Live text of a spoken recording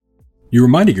You're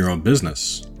minding your own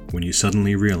business when you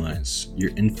suddenly realize your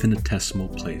infinitesimal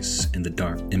place in the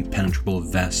dark, impenetrable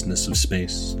vastness of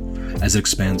space as it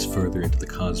expands further into the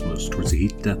cosmos towards the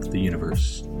heat death of the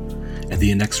universe, and the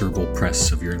inexorable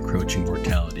press of your encroaching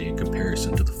mortality in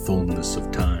comparison to the fullness of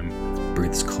time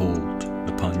breathes cold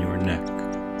upon your neck.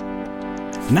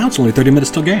 Now it's only 30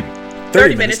 minutes till game.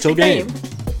 30 minutes till game.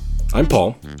 I'm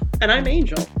Paul. And I'm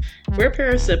Angel. We're a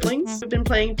pair of siblings who've been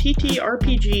playing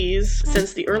TTRPGs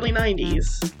since the early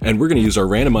 90s. And we're going to use our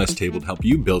randomized table to help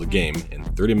you build a game in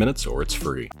 30 minutes or it's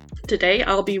free. Today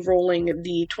I'll be rolling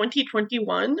the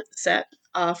 2021 set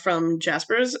from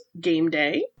Jasper's Game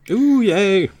Day. Ooh,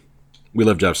 yay! We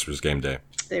love Jasper's Game Day.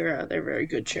 They're very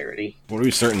good charity. What are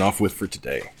we starting off with for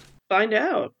today? Find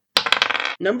out.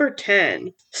 Number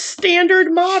 10,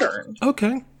 Standard Modern.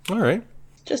 Okay, alright.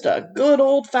 Just a good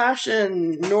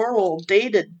old-fashioned, normal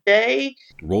day-to-day.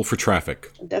 Roll for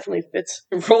traffic. Definitely fits.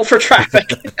 Roll for traffic.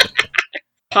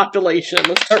 Population.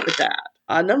 Let's start with that.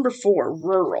 Number 4,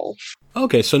 rural.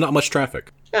 Okay, so not much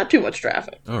traffic. Not too much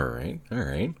traffic. Alright.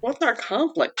 What's our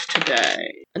conflict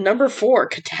today? Number 4,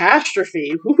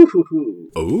 catastrophe.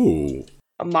 Hoo-hoo-hoo-hoo. Oh.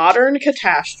 A modern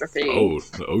catastrophe.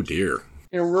 Oh dear.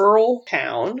 In a rural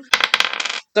town.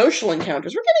 Social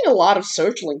encounters. We're getting a lot of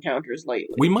social encounters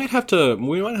lately. We might have to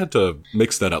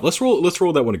mix that up. Let's roll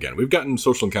that one again. We've gotten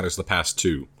social encounters the past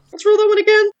two. Let's roll that one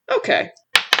again? Okay.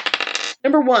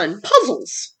 Number 1,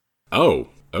 puzzles. Oh,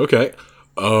 okay.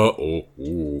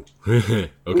 Ooh. Okay.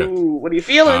 Ooh, what are you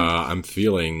feeling? I'm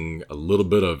feeling a little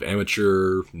bit of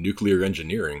amateur nuclear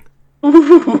engineering.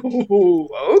 Ooh,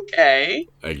 okay.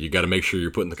 You gotta make sure you're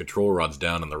putting the control rods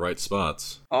down in the right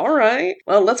spots. Alright.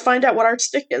 Well, let's find out what our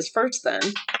stick is first then.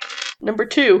 Number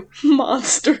 2,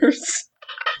 monsters.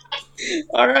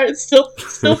 Alright, still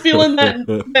feeling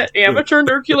that amateur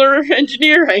nuclear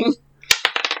engineering.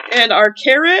 And our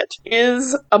carrot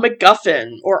is a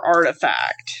MacGuffin or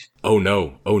artifact. Oh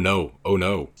no. Oh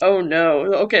no.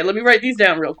 Okay, let me write these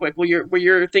down real quick while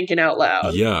you're thinking out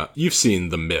loud. Yeah, you've seen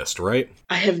The Mist, right?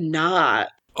 I have not.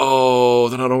 Oh,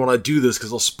 then I don't want to do this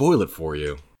because I'll spoil it for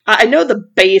you. I know the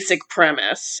basic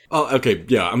premise. Oh, okay,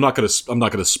 yeah, I'm not gonna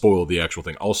spoil the actual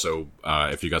thing. Also,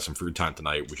 if you got some free time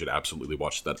tonight, we should absolutely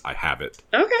watch that. I have it.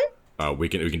 Okay. We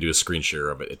can do a screen share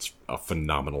of it. It's a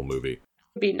phenomenal movie.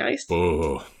 Be nice.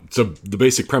 Oh. So the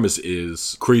basic premise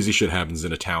is crazy shit happens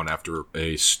in a town after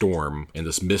a storm, and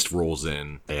this mist rolls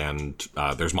in, and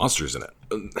there's monsters in it.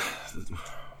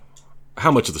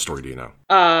 How much of the story do you know?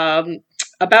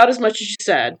 About as much as you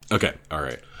said. Okay, all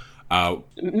right.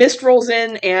 Mist rolls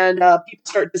in, and people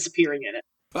start disappearing in it.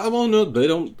 Well, no, they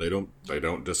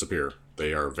don't disappear.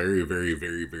 They are very, very,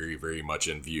 very, very, very much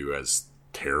in view as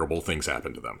terrible things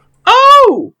happen to them.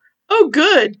 Oh,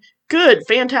 good. Good,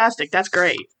 fantastic, that's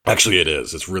great. Actually, it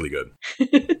is. It's really good.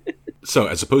 So,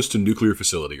 as opposed to nuclear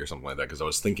facility or something like that, because I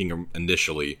was thinking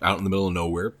initially, out in the middle of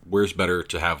nowhere, where's better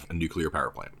to have a nuclear power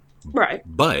plant? Right.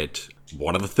 But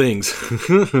one of the things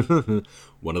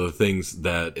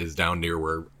that is down near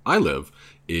where I live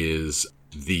is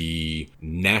the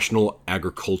National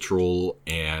Agricultural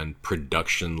and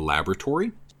Production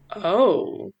Laboratory.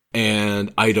 Oh.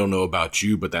 And I don't know about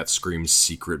you, but that screams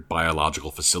secret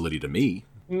biological facility to me.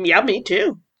 Yeah, me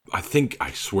too. I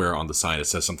swear on the sign it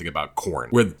says something about corn,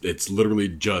 where it's literally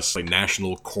just like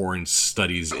National Corn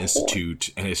Studies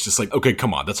Institute, and it's just like, okay,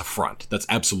 come on, that's a front. That's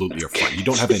absolutely a front. You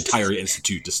don't have an entire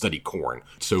institute to study corn.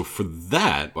 So for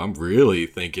that, I'm really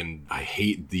thinking I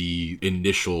hate the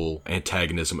initial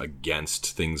antagonism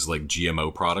against things like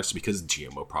GMO products, because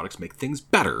GMO products make things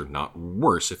better, not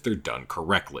worse, if they're done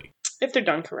correctly. If they're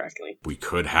done correctly. We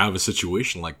could have a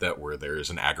situation like that where there is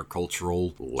an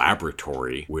agricultural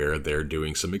laboratory where they're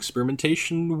doing some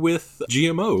experimentation with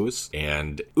GMOs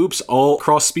and all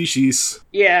cross species.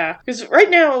 Yeah, because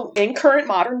right now, in current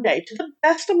modern day, to the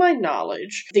best of my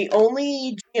knowledge, the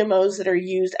only GMOs that are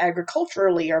used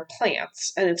agriculturally are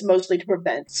plants, and it's mostly to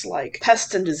prevent, like,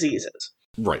 pests and diseases.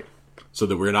 Right. So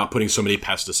that we're not putting so many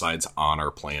pesticides on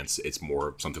our plants. It's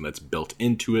more something that's built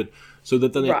into it so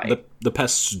that the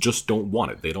pests just don't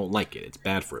want it. They don't like it. It's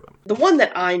bad for them. The one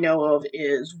that I know of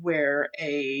is where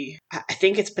I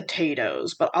think it's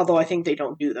potatoes, but although I think they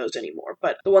don't do those anymore.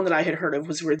 But the one that I had heard of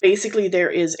was where basically there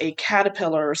is a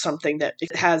caterpillar or something that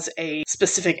has a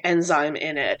specific enzyme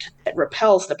in it that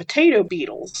repels the potato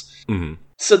beetles. Mm-hmm.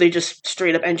 So they just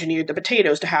straight up engineered the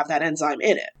potatoes to have that enzyme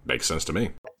in it. Makes sense to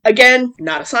me. Again,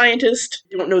 not a scientist.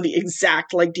 I don't know the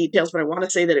exact details, but I want to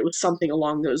say that it was something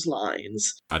along those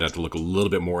lines. I'd have to look a little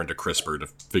bit more into CRISPR to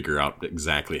figure out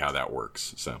exactly how that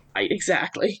works. So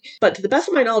exactly. But to the best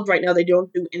of my knowledge right now, they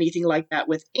don't do anything like that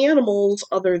with animals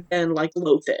other than like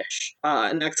blowfish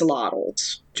and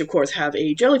axolotls. which of course have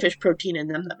a jellyfish protein in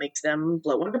them that makes them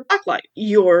glow under blacklight.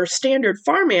 Your standard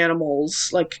farm animals,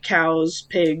 like cows,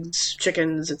 pigs,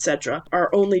 chickens, etc., are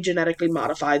only genetically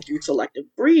modified through selective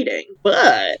breeding.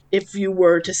 But if you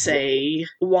were to, say,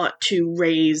 want to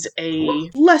raise a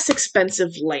less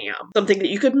expensive lamb, something that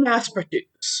you could mass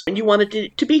produce, and you wanted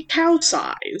it to be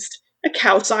cow-sized, a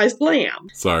cow-sized lamb.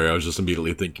 Sorry, I was just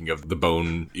immediately thinking of the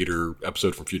Bone Eater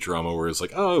episode from Futurama where it's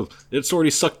like, oh, it's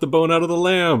already sucked the bone out of the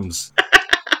lambs.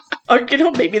 Or,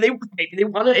 maybe they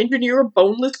want to engineer a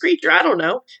boneless creature. I don't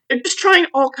know. They're just trying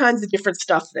all kinds of different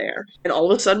stuff there. And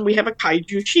all of a sudden we have a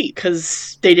kaiju sheep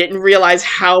because they didn't realize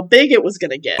how big it was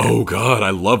going to get. Oh god,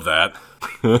 I love that.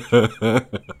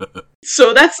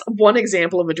 So that's one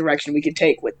example of a direction we could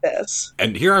take with this.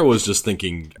 And here I was just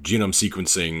thinking genome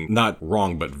sequencing, not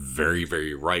wrong, but very,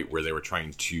 very right, where they were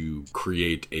trying to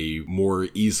create a more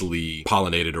easily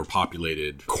pollinated or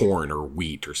populated corn or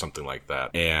wheat or something like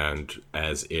that. And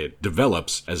as it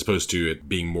develops, as opposed to it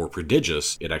being more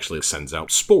prodigious, it actually sends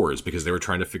out spores because they were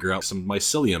trying to figure out some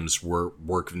myceliums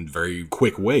work in very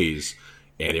quick ways.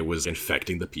 And it was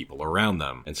infecting the people around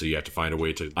them. And so you have to find a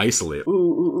way to isolate it.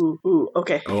 Ooh,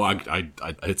 okay. Oh, I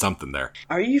hit something there.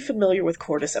 Are you familiar with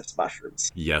cordyceps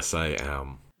mushrooms? Yes, I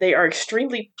am. They are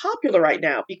extremely popular right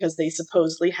now because they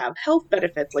supposedly have health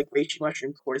benefits like reishi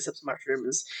mushrooms, cordyceps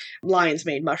mushrooms, lion's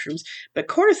mane mushrooms. But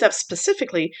cordyceps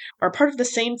specifically are part of the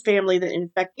same family that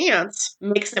infect ants,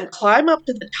 makes them climb up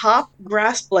to the top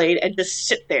grass blade and just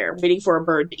sit there waiting for a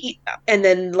bird to eat them. And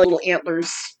then little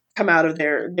antlers come out of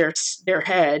their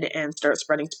head and start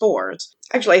spreading spores.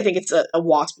 Actually, I think it's a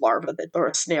wasp larva or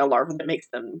a snail larva that makes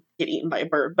them get eaten by a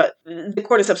bird, but the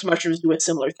cordyceps mushrooms do a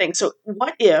similar thing. So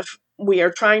what if we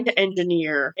are trying to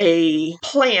engineer a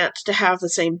plant to have the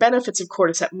same benefits of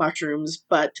cordyceps mushrooms,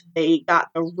 but they got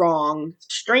the wrong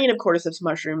strain of cordyceps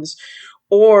mushrooms,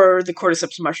 or the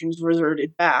cordyceps mushrooms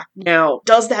reverted back? Now,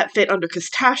 does that fit under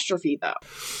catastrophe, though?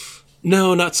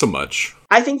 No, not so much.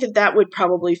 I think that would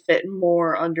probably fit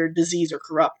more under disease or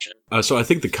corruption. So I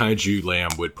think the kaiju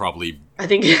lamb would probably... I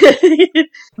think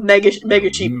mega sheep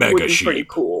would be pretty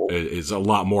cool. Is a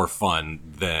lot more fun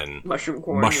than mushroom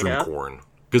corn.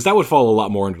 Because that would fall a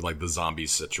lot more into like the zombie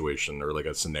situation or like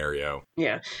a scenario.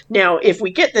 Yeah. Now, if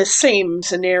we get this same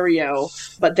scenario,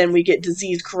 but then we get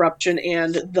disease, corruption,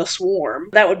 and the swarm,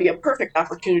 that would be a perfect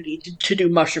opportunity to do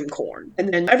mushroom corn.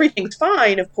 And then everything's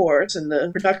fine, of course, and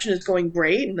the production is going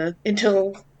great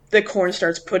until the corn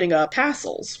starts putting up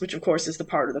tassels, which of course is the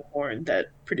part of the corn that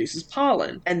produces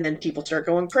pollen. And then people start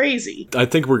going crazy. I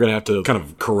think we're going to have to kind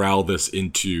of corral this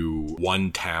into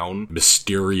one town,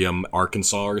 Mysterium,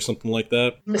 Arkansas or something like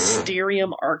that.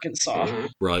 Mysterium, Arkansas.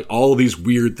 Where like all these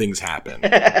weird things happen.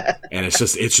 And it's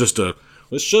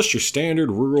just your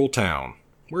standard rural town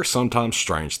where sometimes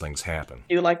strange things happen.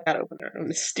 You like that opener,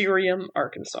 Mysterium,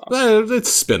 Arkansas. It's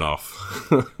a spin-off.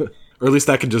 Or at least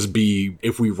that could just be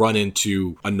if we run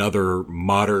into another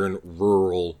modern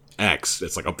rural X.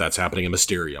 It's like, oh, that's happening in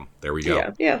Mysterium. There we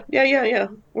go. Yeah.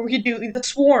 Or we could do the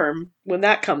swarm when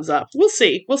that comes up. We'll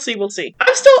see. I'm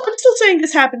still saying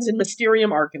this happens in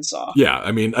Mysterium, Arkansas. Yeah,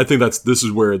 I mean, I think this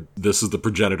is the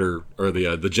progenitor or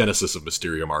the genesis of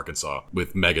Mysterium, Arkansas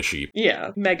with mega sheep. Yeah,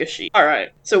 mega sheep. All right.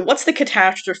 So what's the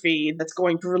catastrophe that's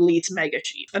going to release mega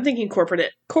sheep? I'm thinking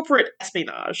corporate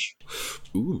espionage.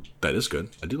 Ooh, that is good.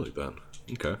 I do like that.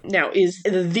 Okay. Now, is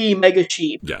the mega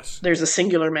sheep? Yes. There's a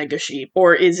singular mega sheep,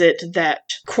 or is it that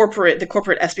the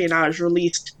corporate espionage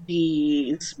released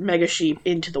these mega sheep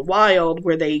into the wild,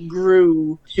 where they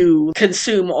grew to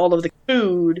consume all of the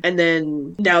food, and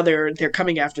then now they're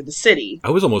coming after the city? I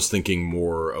was almost thinking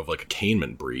more of like a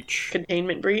containment breach.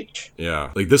 Containment breach?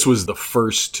 Yeah, like this was the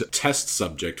first test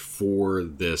subject for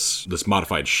this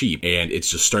modified sheep, and it's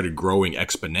just started growing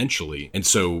exponentially. And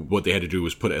so what they had to do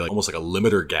was put almost like a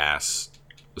limiter gas,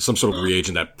 some sort of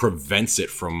reagent that prevents it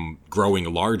from growing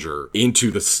larger into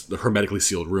the hermetically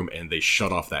sealed room, and they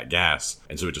shut off that gas.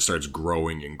 And so it just starts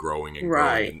growing and growing and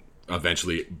growing. And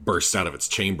eventually it bursts out of its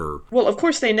chamber. Well, of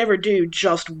course, they never do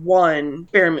just one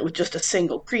experiment with just a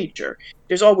single creature.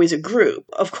 There's always a group.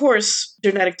 Of course,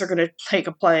 genetics are going to take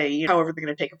a play, however they're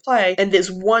going to take a play. And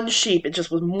this one sheep, it just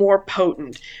was more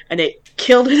potent, and it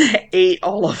killed and ate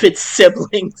all of its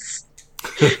siblings.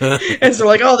 And so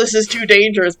like, oh, this is too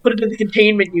dangerous, put it in the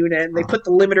containment unit, and they put the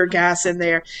limiter gas in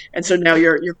there, and so now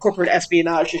your corporate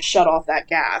espionage just shut off that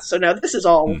gas. So now this is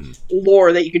all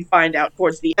lore that you can find out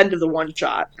towards the end of the one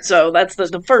shot. So that's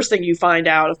the first thing you find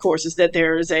out, of course, is that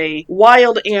there's a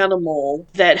wild animal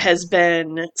that has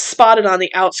been spotted on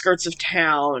the outskirts of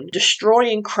town,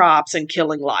 destroying crops and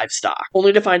killing livestock,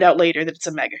 only to find out later that it's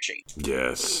a mega sheep.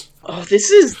 Yes. Oh, this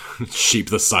is... Sheep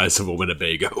the size of a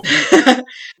Winnebago.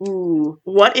 Ooh,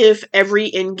 what if every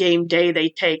in-game day they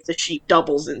take, the sheep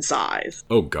doubles in size?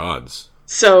 Oh, gods.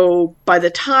 So, by the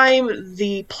time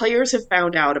the players have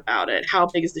found out about it, how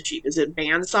big is the sheep? Is it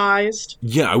van-sized?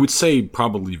 Yeah, I would say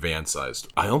probably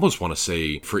van-sized. I almost want to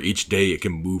say for each day it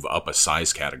can move up a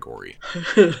size category.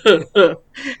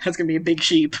 That's gonna be a big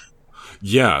sheep.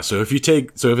 Yeah, so if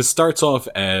it starts off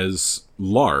as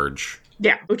large...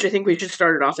 Yeah, which I think we should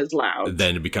start it off as loud.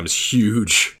 Then it becomes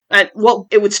huge. Well,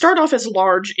 it would start off as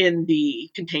large in the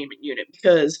containment unit,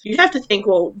 because you'd have to think,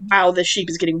 well, wow, this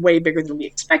sheep is getting way bigger than we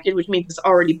expected, which means it's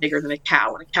already bigger than a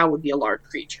cow, and a cow would be a large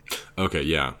creature. Okay,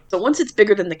 yeah. So once it's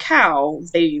bigger than the cow,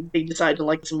 they decide to,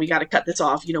 listen, we gotta cut this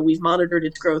off. We've monitored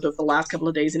its growth over the last couple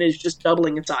of days, and it's just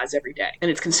doubling in size every day. And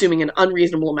it's consuming an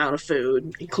unreasonable amount of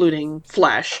food, including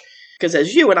flesh. Because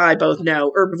as you and I both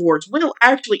know, herbivores will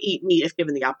actually eat meat if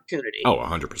given the opportunity. Oh,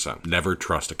 100%. Never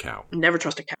trust a cow. Never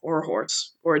trust a cow or a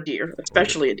horse or a deer,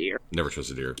 especially a deer. Never trust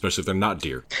a deer, especially if they're not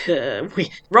deer.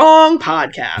 Wrong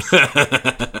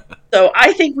podcast. So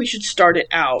I think we should start it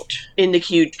out in the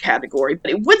huge category, but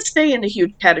it would stay in the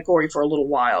huge category for a little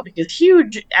while, because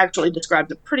huge actually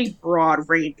describes a pretty broad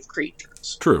range of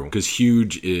creatures. True, because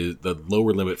huge is, the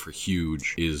lower limit for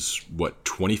huge is,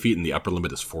 20 feet, and the upper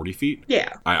limit is 40 feet?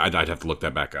 Yeah. I'd have to look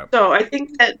that back up. So I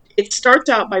think that it starts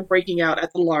out by breaking out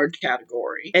at the large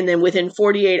category, and then within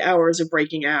 48 hours of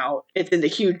breaking out, it's in the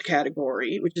huge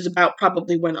category, which is about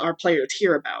probably when our players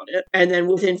hear about it. And then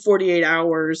within 48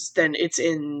 hours, then it's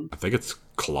in... I think it's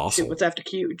colossal. What's after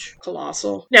huge?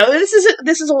 Colossal. Now, this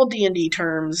is all D&D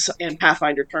terms and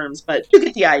Pathfinder terms, but you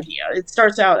get the idea. It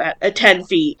starts out at 10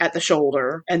 feet at the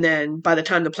shoulder, and then by the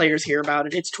time the players hear about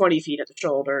it, it's 20 feet at the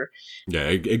shoulder. Yeah,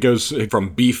 it goes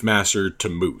from Beefmaster to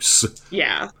Moose.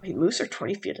 Yeah. Moose are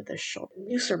 20 feet at the shoulder.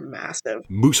 Moose are massive.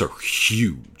 Moose are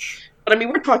huge. But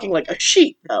we're talking like a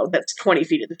sheep, though, that's 20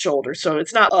 feet at the shoulder, so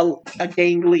it's not a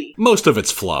gangly. Most of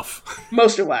it's fluff.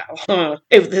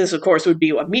 If this, of course, would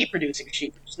be a meat-producing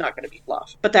sheep, it's not going to be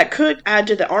fluff. But that could add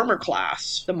to the armor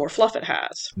class, the more fluff it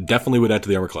has. Definitely would add to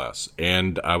the armor class,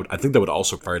 and I think that would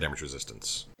also fire damage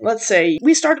resistance. Let's say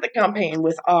we started the campaign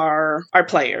with our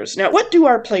players. Now, what do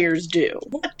our players do?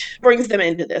 What brings them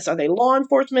into this? Are they law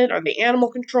enforcement? Are they animal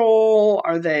control?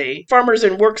 Are they farmers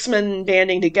and worksmen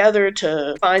banding together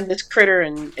to find this critter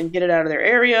and get it out of their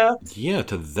area? Yeah,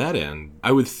 to that end,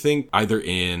 I would think either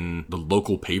in the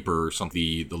local paper or something,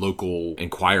 the local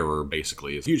Inquirer,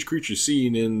 basically, is huge creature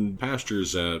seen in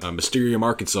pastures at Mysterium,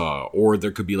 Arkansas, or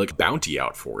there could be a bounty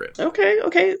out for it.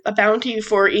 Okay. A bounty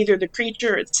for either the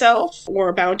creature itself or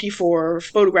a bounty for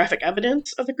photographic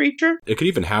evidence of the creature. It could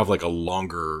even have a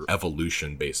longer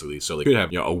evolution, basically, so they could have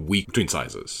a week between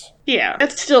sizes. Yeah,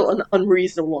 that's still an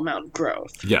unreasonable amount of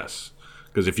growth. Yes.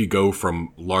 Because if you go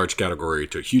from large category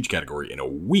to huge category in a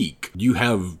week, you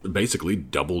have basically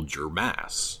doubled your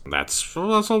mass. That's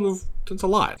a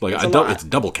lot. It's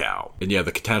double cow. And yeah,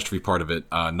 the catastrophe part of it,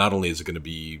 not only is it going to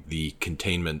be the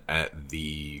containment at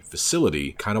the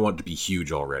facility, kind of want it to be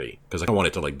huge already. Because I don't want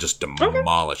it to just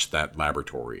demolish that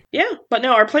laboratory. Yeah, but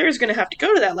now our player's going to have to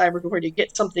go to that laboratory to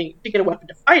get a weapon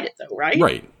to fight it, though, right?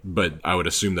 Right. But I would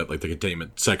assume that the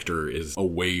containment sector is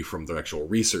away from the actual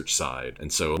research side.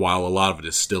 And so while a lot of it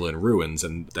is still in ruins,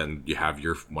 and then you have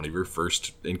one of your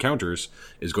first encounters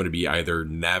is going to be either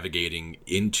navigating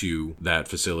into that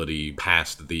facility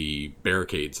past the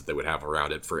barricades that they would have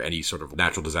around it for any sort of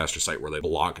natural disaster site where they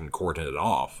block and cordon it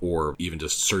off, or even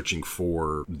just searching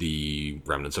for the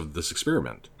remnants of this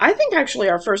experiment. I think actually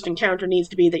our first encounter needs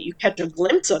to be that you catch a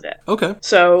glimpse of it. Okay.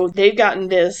 So they've gotten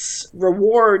this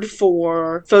reward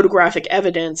for photographic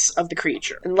evidence of the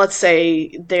creature. And let's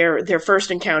say their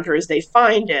first encounter is they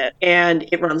find it and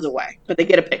it runs away. But they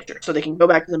get a picture. So they can go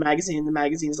back to the magazine and the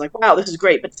magazine's like, wow, this is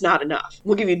great, but it's not enough.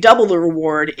 We'll give you double the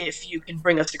reward if you can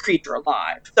bring us the creature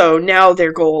alive. So now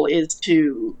their goal is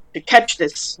to catch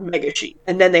this mega sheep.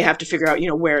 And then they have to figure out,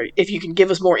 where, if you can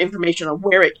give us more information on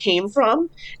where it came from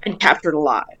and capture it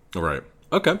alive. All right.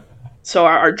 Okay. So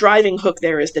our driving hook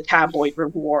there is the tabloid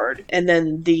reward. And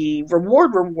then the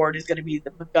reward is going to be the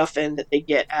MacGuffin that they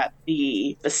get at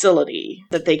the facility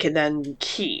that they can then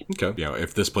keep. Okay.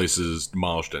 If this place is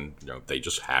demolished and, they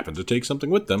just happen to take something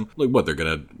with them, they're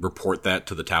going to report that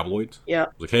to the tabloid? Yeah.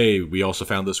 Hey, we also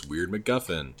found this weird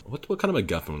MacGuffin. What kind of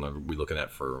MacGuffin are we looking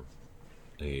at for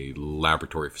a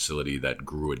laboratory facility that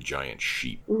grew a giant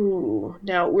sheep? Ooh.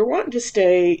 Now, we're wanting to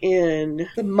stay in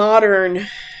the modern...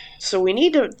 So we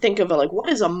need to think of what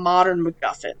is a modern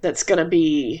MacGuffin that's going to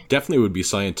be... Definitely would be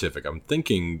scientific. I'm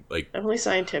thinking Definitely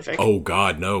scientific. Oh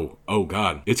God, no. Oh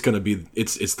God. It's going to be...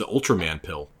 It's the Ultraman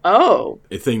pill. Oh.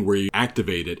 A thing where you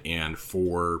activate it and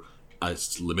for a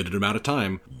limited amount of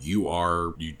time,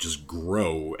 you just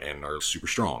grow and are super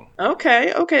strong.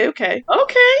 Okay.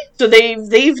 So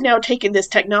they've now taken this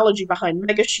technology behind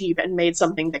Mega Sheep and made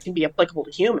something that can be applicable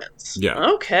to humans.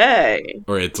 Yeah. Okay.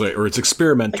 Or it's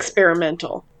experimental.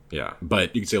 Experimental. Yeah,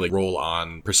 but you can say like roll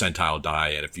on percentile die,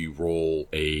 and if you roll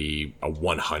a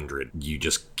 100, you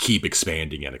just keep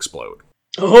expanding and explode.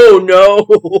 Oh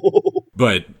no!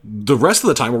 But the rest of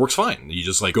the time it works fine. You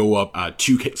just like go up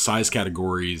 2 size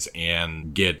categories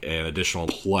and get an additional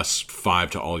 +5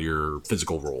 to all your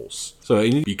physical rolls. So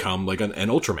you become like an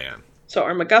Ultraman. So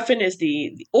our MacGuffin is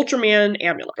the Ultraman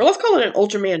amulet. Or let's call it an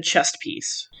Ultraman chest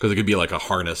piece. Because it could be like a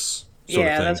harness.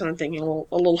 Yeah, that's what I'm thinking. A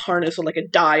little harness with like a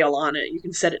dial on it. You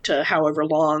can set it to however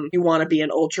long you want to be an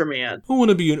Ultraman. I want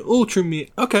to be an Ultraman.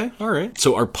 Okay, all right.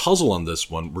 So our puzzle on this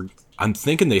one, I'm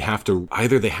thinking they have to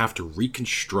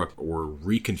reconstruct or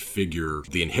reconfigure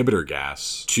the inhibitor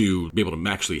gas to be able to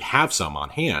actually have some on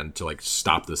hand to like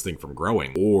stop this thing from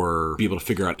growing, or be able to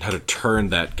figure out how to turn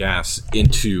that gas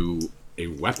into a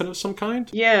weapon of some kind?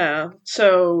 Yeah.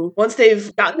 So once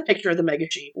they've gotten the picture of the Mega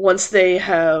Sheep, once they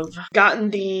have gone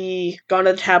to the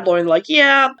tabloid and like,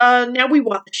 now we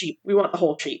want the sheep. We want the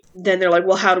whole sheep. Then they're like,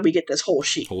 well, how do we get this whole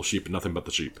sheep? Whole sheep, nothing but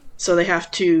the sheep. So they have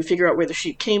to figure out where the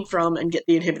sheep came from and get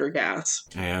the inhibitor gas.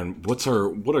 And what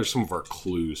are some of our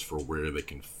clues for where they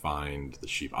can find the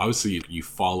sheep? Obviously, you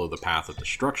follow the path of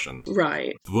destruction.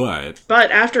 Right.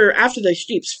 But after the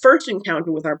sheep's first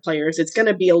encounter with our players, it's going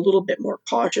to be a little bit more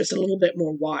cautious and a little bit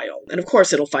more wild. And of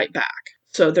course, it'll fight back.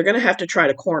 So they're going to have to try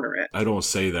to corner it. I don't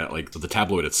say that, like, the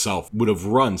tabloid itself would have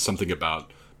run something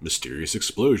about mysterious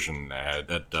explosion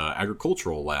at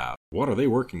agricultural lab. What are they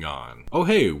working on? Oh,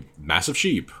 hey, massive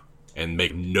sheep. And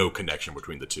make no connection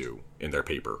between the two in their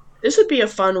paper. This would be a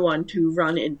fun one to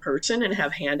run in person and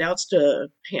have handouts to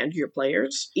hand to your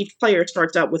players. Each player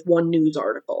starts out with one news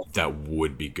article. That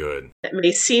would be good. That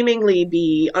may seemingly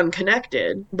be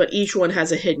unconnected, but each one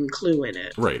has a hidden clue in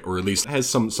it. Right, or at least has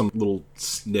some little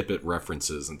snippet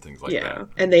references and things like that. Yeah,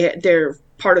 and they're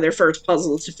part of their first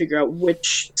puzzle is to figure out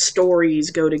which stories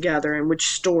go together and which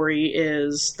story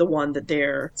is the one that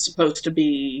they're supposed to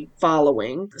be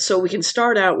following. So we can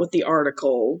start out with the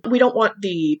article. We don't want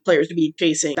the players to be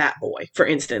chasing Bat Boy, for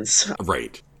instance.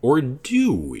 Right. Or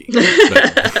do we?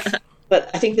 But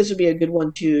I think this would be a good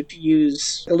one to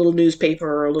use a little newspaper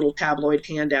or a little tabloid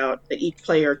handout that each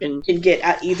player can get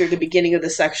at either the beginning of the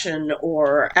section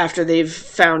or after they've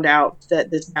found out that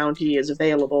this bounty is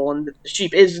available and that the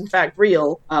sheep is in fact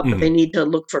real, but they need to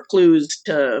look for clues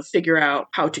to figure out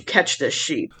how to catch this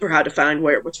sheep or how to find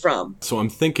where it was from. So I'm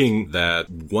thinking that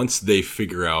once they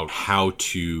figure out how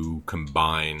to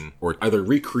combine or either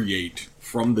recreate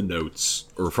from the notes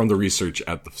or from the research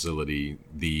at the facility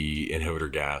the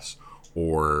inhibitor gas,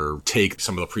 or take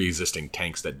some of the pre-existing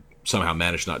tanks that somehow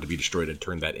managed not to be destroyed and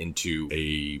turn that into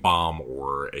a bomb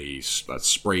or a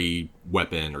spray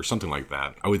weapon or something like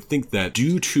that. I would think that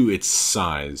due to its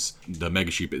size, the Mega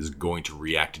Sheep is going to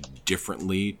react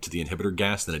differently to the inhibitor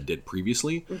gas than it did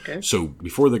previously. Okay. So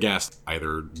before the gas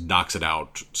either knocks it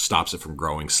out, stops it from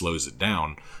growing, slows it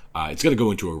down, it's going to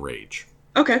go into a rage.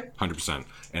 Okay. 100%.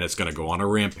 And it's going to go on a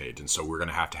rampage. And so we're going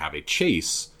to have a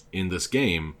chase in this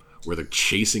game where they're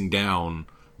chasing down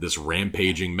this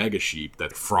rampaging Mega Sheep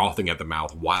that frothing at the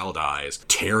mouth, wild eyes,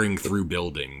 tearing through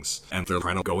buildings, and they're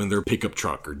trying to go in their pickup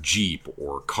truck or Jeep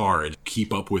or car and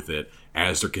keep up with it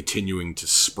as they're continuing to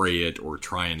spray it or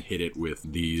try and hit it with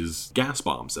these gas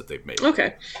bombs that they've made.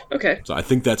 Okay. So I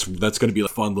think that's going to be a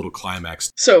fun little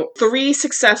climax. So 3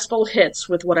 successful hits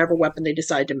with whatever weapon they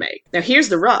decide to make. Now here's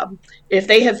the rub. If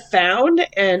they have found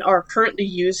and are currently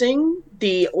using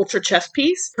the Ultra chest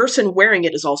piece, the person wearing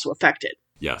it is also affected.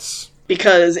 Yes.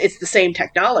 Because it's the same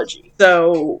technology.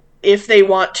 So if they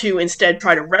want to instead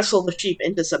try to wrestle the sheep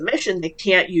into submission, they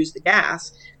can't use the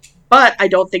gas. But I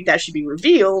don't think that should be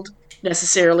revealed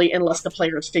necessarily unless the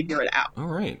players figure it out. All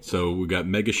right. So we got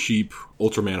Mega Sheep,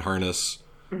 Ultraman harness,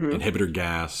 inhibitor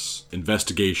gas,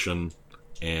 investigation,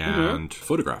 and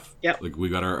photograph. Yep. Like we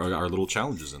got our little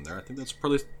challenges in there.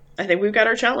 I think we've got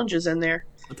our challenges in there.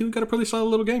 I think we've got a pretty solid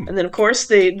little game. And then, of course,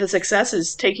 the success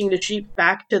is taking the sheep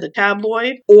back to the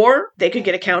tabloid, or they could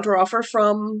get a counteroffer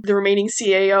from the remaining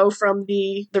CAO from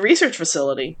the research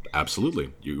facility.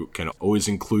 Absolutely. You can always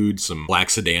include some black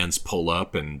sedans pull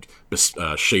up and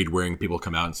shade-wearing people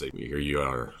come out and say, here you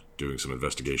are doing some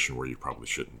investigation where you probably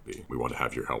shouldn't be. We want to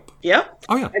have your help. Yep.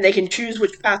 Oh, yeah. And they can choose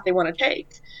which path they want to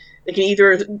take. They can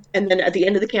either, and then at the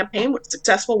end of the campaign, what's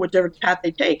successful, whichever path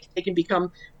they take, they can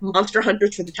become monster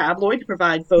hunters for the tabloid to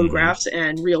provide photographs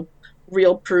and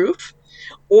real proof.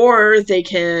 or they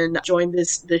can join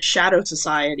this shadow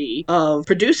society of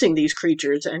producing these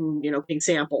creatures and, being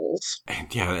samples.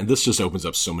 And this just opens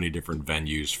up so many different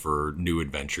venues for new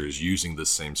adventures using the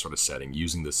same sort of setting,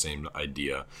 using the same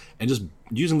idea, and just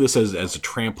using this as a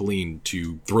trampoline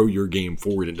to throw your game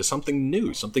forward into something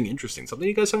new, something interesting, something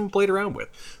you guys haven't played around with.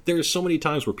 There's so many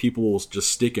times where people will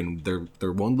just stick in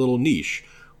their one little niche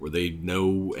where they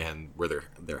know and where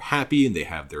they're happy and they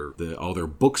have all their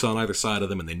books on either side of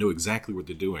them and they know exactly what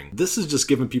they're doing. This is just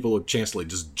giving people a chance to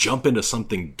just jump into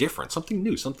something different, something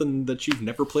new, something that you've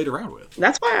never played around with.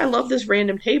 That's why I love this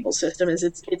random table system. Is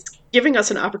it's giving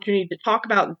us an opportunity to talk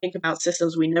about and think about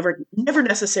systems we never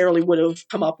necessarily would have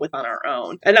come up with on our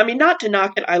own. And I mean, not to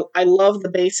knock it, I love the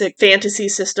basic fantasy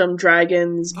system,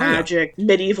 dragons, magic,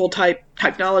 medieval type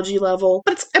technology level.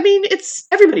 But it's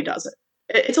everybody does it.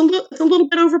 It's a little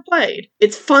bit overplayed.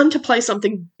 It's fun to play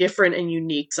something different and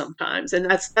unique sometimes, and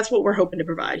that's what we're hoping to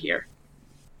provide here.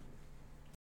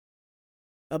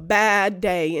 A bad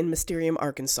day in Mysterium,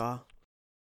 Arkansas.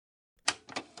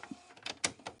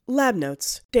 Lab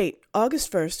notes. Date,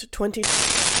 August 1st, 20...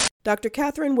 Dr.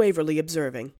 Catherine Waverly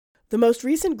observing. The most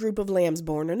recent group of lambs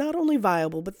born are not only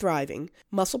viable but thriving.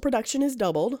 Muscle production is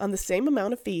doubled on the same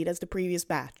amount of feed as the previous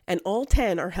batch, and all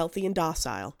 10 are healthy and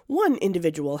docile. One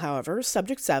individual, however,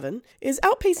 subject 7, is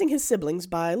outpacing his siblings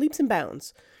by leaps and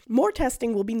bounds. More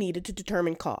testing will be needed to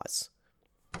determine cause.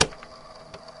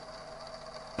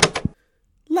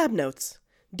 Lab notes.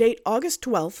 Date August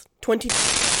 12th, 20...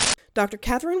 Dr.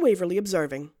 Catherine Waverly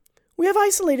observing. We have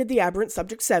isolated the aberrant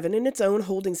subject 7 in its own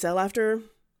holding cell after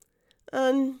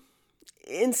an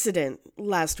incident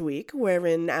last week,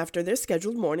 wherein after their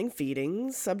scheduled morning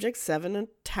feeding, subject 7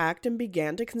 attacked and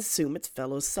began to consume its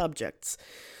fellow subjects.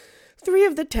 3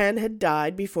 of the 10 had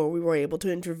died before we were able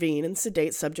to intervene and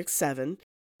sedate subject 7.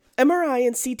 MRI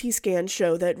and CT scans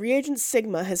show that reagent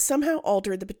sigma has somehow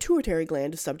altered the pituitary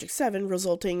gland of subject 7,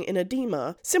 resulting in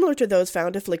edema similar to those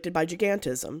found afflicted by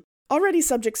gigantism. Already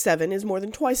subject 7 is more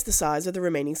than twice the size of the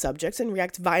remaining subjects and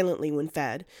reacts violently when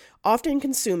fed, often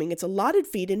consuming its allotted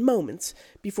feed in moments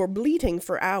before bleating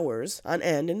for hours on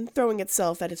end and throwing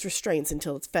itself at its restraints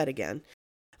until it's fed again.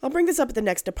 I'll bring this up at the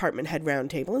next department head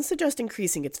roundtable and suggest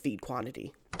increasing its feed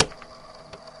quantity.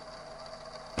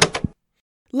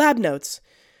 Lab notes.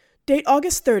 Date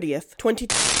August 30th, 20...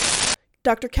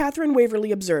 Dr. Catherine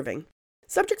Waverly observing.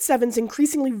 Subject 7's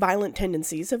increasingly violent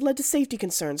tendencies have led to safety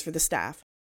concerns for the staff.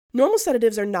 Normal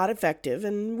sedatives are not effective,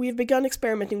 and we have begun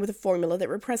experimenting with a formula that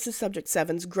represses Subject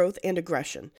 7's growth and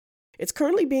aggression. It's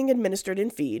currently being administered in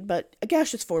feed, but a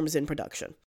gaseous form is in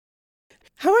production.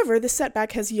 However, this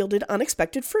setback has yielded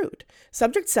unexpected fruit.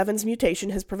 Subject 7's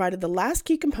mutation has provided the last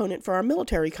key component for our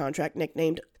military contract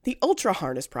nicknamed the Ultra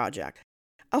Harness Project.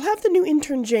 I'll have the new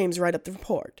intern James write up the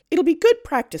report. It'll be good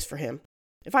practice for him,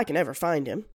 if I can ever find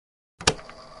him.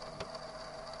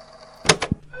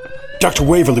 Dr.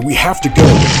 Waverly, we have to go.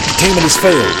 Containment has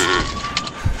failed.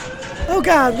 Oh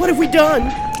God, what have we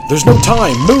done? There's no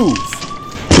time. Move!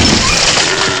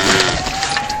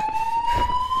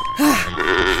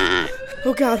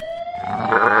 Oh God.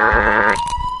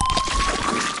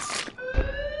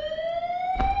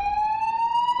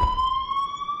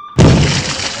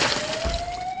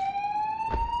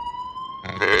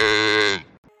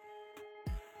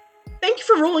 Thank you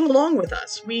for rolling along with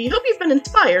us. We hope you've been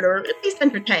inspired or at least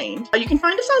entertained. You can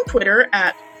find us on Twitter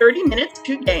at 30 minutes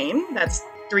to game. That's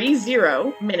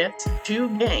 30 minutes to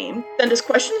game. Send us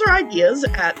questions or ideas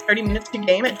at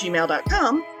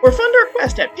 30minutes2game@gmail.com or fund our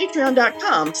quest at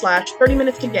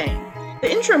patreon.com/30minutes2game. The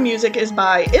intro music is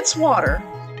by It's Water,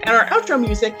 and our outro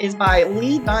music is by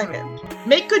Lee Diamond.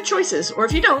 Make good choices, or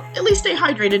if you don't, at least stay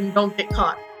hydrated and don't get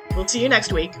caught. We'll see you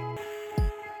next week.